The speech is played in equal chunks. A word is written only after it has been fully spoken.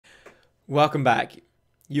Welcome back.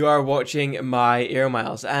 You are watching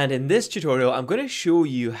MyAirMyles, and in this tutorial I'm going to show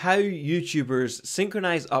you how YouTubers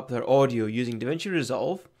synchronize up their audio using DaVinci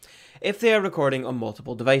Resolve if they are recording on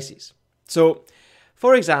multiple devices. So,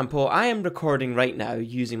 for example, I am recording right now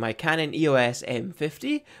using my Canon EOS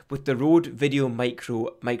M50 with the Rode Video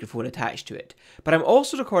microphone attached to it. But I'm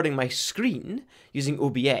also recording my screen using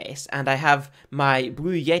OBS, and I have my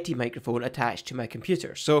Blue Yeti microphone attached to my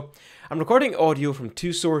computer. So I'm recording audio from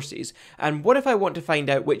two sources, and what if I want to find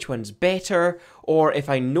out which one's better, or if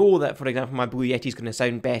I know that, for example, my Blue Yeti is going to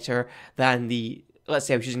sound better than the, let's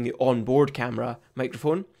say I was using the onboard camera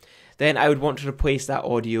microphone, then I would want to replace that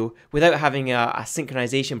audio without having a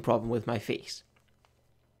synchronization problem with my face.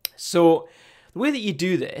 So the way that you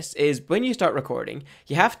do this is when you start recording,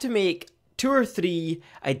 you have to make 2 or 3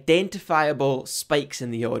 identifiable spikes in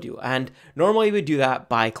the audio, and normally we do that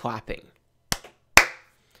by clapping.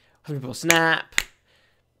 Some people snap,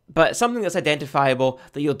 but something that's identifiable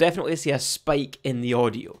that you'll definitely see a spike in the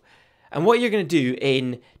audio. And what you're going to do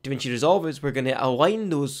in DaVinci Resolve is we're going to align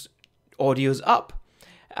those audios up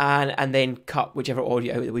and then cut whichever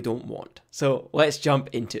audio out that we don't want. So let's jump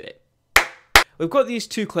into it. We've got these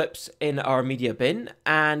 2 clips in our media bin,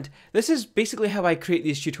 and this is basically how I create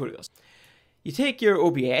these tutorials. You take your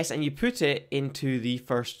OBS and you put it into the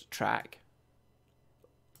first track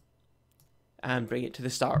and bring it to the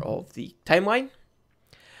start of the timeline.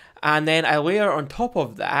 And then I layer on top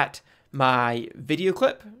of that my video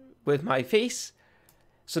clip with my face.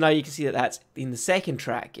 So now you can see that that's in the second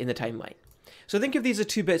track in the timeline. So think of these as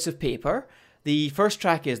 2 bits of paper. The first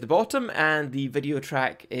track is the bottom, and the video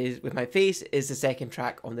track is with my face is the second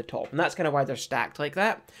track on the top. And that's kind of why they're stacked like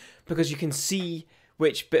that, because you can see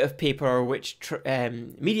which bit of paper or which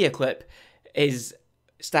media clip is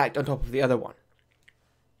stacked on top of the other one.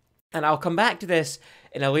 And I'll come back to this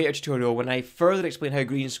in a later tutorial when I further explain how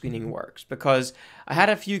green screening works, because I had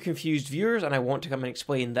a few confused viewers and I want to come and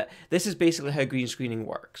explain that this is basically how green screening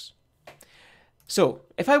works. So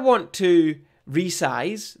if I want to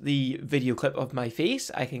resize the video clip of my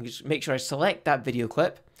face, I can just make sure I select that video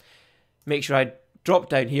clip, make sure I drop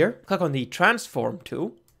down here, click on the transform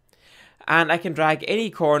tool, and I can drag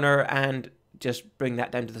any corner and just bring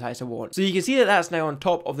that down to the size I want. So you can see that that's now on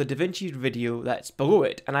top of the DaVinci video that's below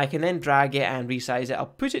it, and I can then drag it and resize it. I'll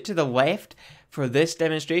put it to the left for this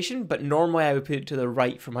demonstration, but normally I would put it to the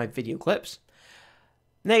right for my video clips.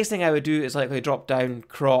 Next thing I would do is likely drop down,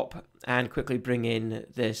 crop, and quickly bring in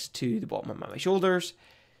this to the bottom of my shoulders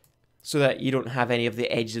so that you don't have any of the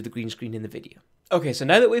edges of the green screen in the video. Okay, so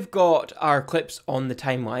now that we've got our clips on the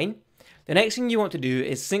timeline, the next thing you want to do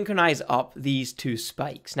is synchronize up these 2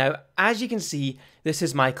 spikes. Now, as you can see, this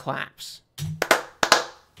is my claps.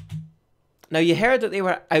 Now, you heard that they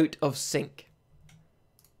were out of sync.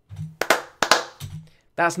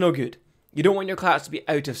 That's no good. You don't want your claps to be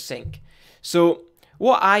out of sync. So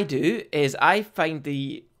what I do is I find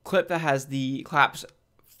the clip that has the claps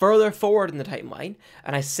further forward in the timeline,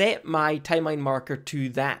 and I set my timeline marker to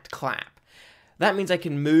that clap. That means I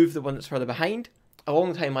can move the one that's further behind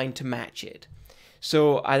along the timeline to match it.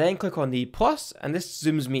 So I then click on the plus, and this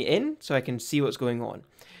zooms me in so I can see what's going on.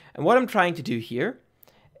 And what I'm trying to do here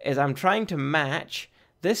is I'm trying to match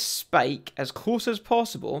this spike as close as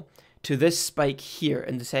possible to this spike here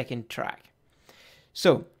in the second track.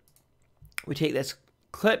 So we take this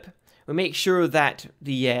clip, we make sure that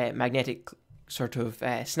the magnetic sort of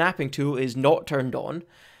snapping tool is not turned on,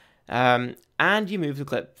 and you move the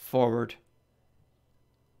clip forward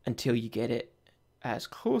until you get it as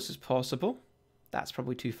close as possible. That's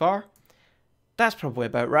probably too far. That's probably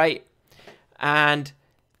about right. And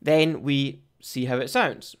then we see how it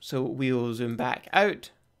sounds. So we'll zoom back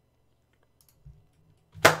out.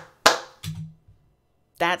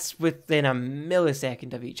 That's within a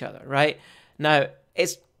millisecond of each other, right? Now,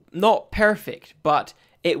 it's not perfect, but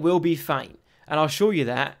it will be fine. And I'll show you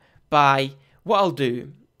that by what I'll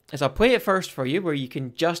do is I'll play it first for you, where you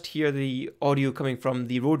can just hear the audio coming from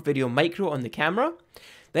the Rode Video Micro on the camera.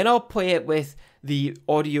 Then I'll play it with the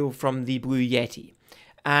audio from the Blue Yeti.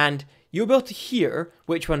 And you'll be able to hear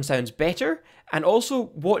which one sounds better, and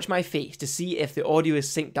also watch my face to see if the audio is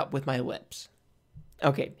synced up with my lips.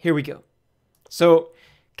 Okay, here we go. So,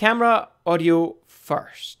 camera audio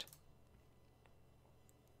first.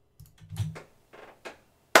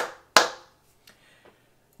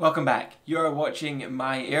 Welcome back. You are watching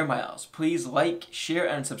MyAirMyles. Please like, share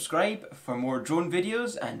and subscribe for more drone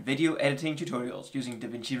videos and video editing tutorials using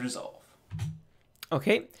DaVinci Resolve.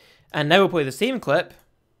 Okay, and now we'll play the same clip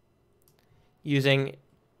using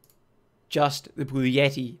just the Blue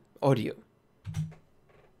Yeti audio.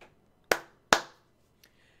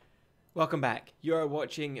 Welcome back. You are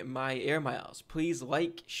watching MyAirMyles. Please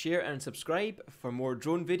like, share and subscribe for more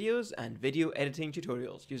drone videos and video editing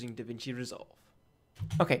tutorials using DaVinci Resolve.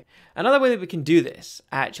 Okay, another way that we can do this,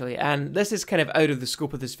 actually, and this is kind of out of the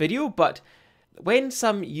scope of this video, but when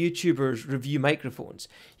some YouTubers review microphones,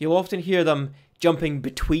 you'll often hear them jumping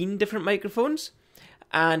between different microphones,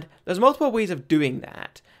 and there's multiple ways of doing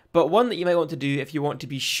that. But one that you might want to do if you want to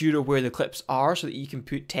be sure of where the clips are so that you can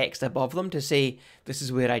put text above them to say, this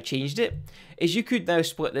is where I changed it, is you could now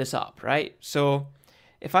split this up, right? So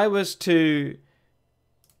if I was to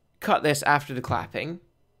cut this after the clapping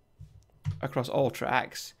across all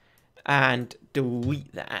tracks and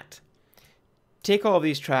delete that, take all of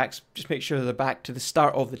these tracks, just make sure they're back to the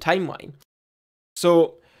start of the timeline.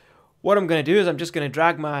 So what I'm going to do is I'm just going to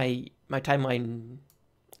drag my timeline,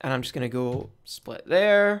 and I'm just going to go split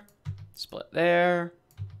there, split there,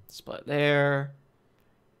 split there,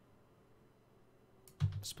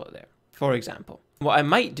 split there, for example. What I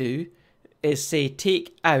might do is say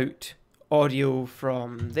take out audio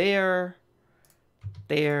from there,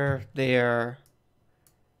 there, there,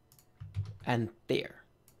 and there.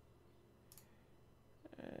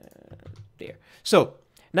 There. So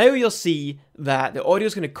now you'll see that the audio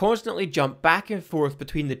is going to constantly jump back and forth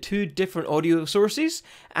between the two different audio sources,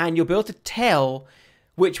 and you'll be able to tell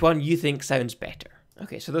which one you think sounds better.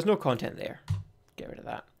 Okay, so there's no content there. Get rid of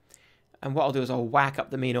that. And what I'll do is I'll whack up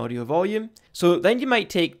the main audio volume. So then you might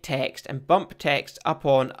take text and bump text up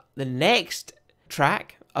on the next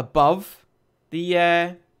track above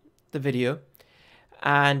the video.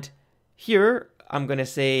 And here I'm going to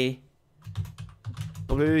say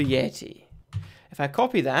Blue Yeti. If I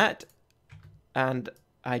copy that and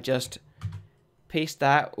I just paste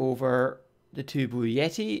that over the two Blue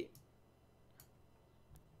Yeti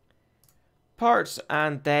parts,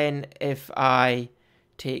 and then if I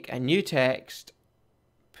take a new text,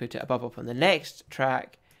 put it above up on the next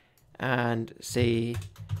track, and say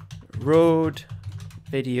Rode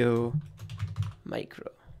Video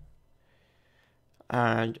Micro,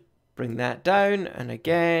 and bring that down, and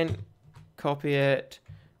again copy it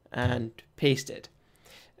and paste it,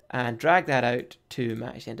 and drag that out to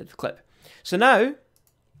match the end of the clip. So now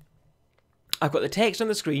I've got the text on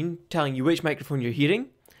the screen telling you which microphone you're hearing.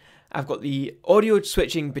 I've got the audio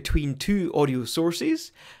switching between two audio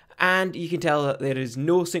sources, and you can tell that there is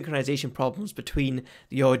no synchronization problems between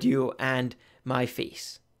the audio and my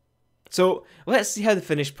face. So let's see how the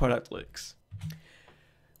finished product looks.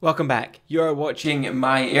 Welcome back. You are watching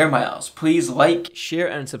MyAirMyles. Please like, share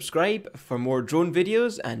and subscribe for more drone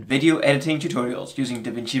videos and video editing tutorials using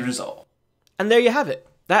DaVinci Resolve. And there you have it.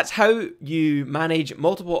 That's how you manage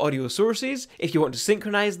multiple audio sources if you want to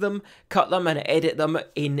synchronize them, cut them and edit them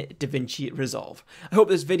in DaVinci Resolve. I hope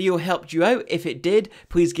this video helped you out. If it did,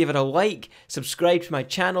 please give it a like, subscribe to my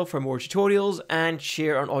channel for more tutorials, and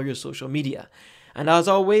share on all your social media. And as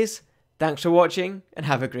always, thanks for watching and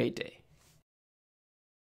have a great day.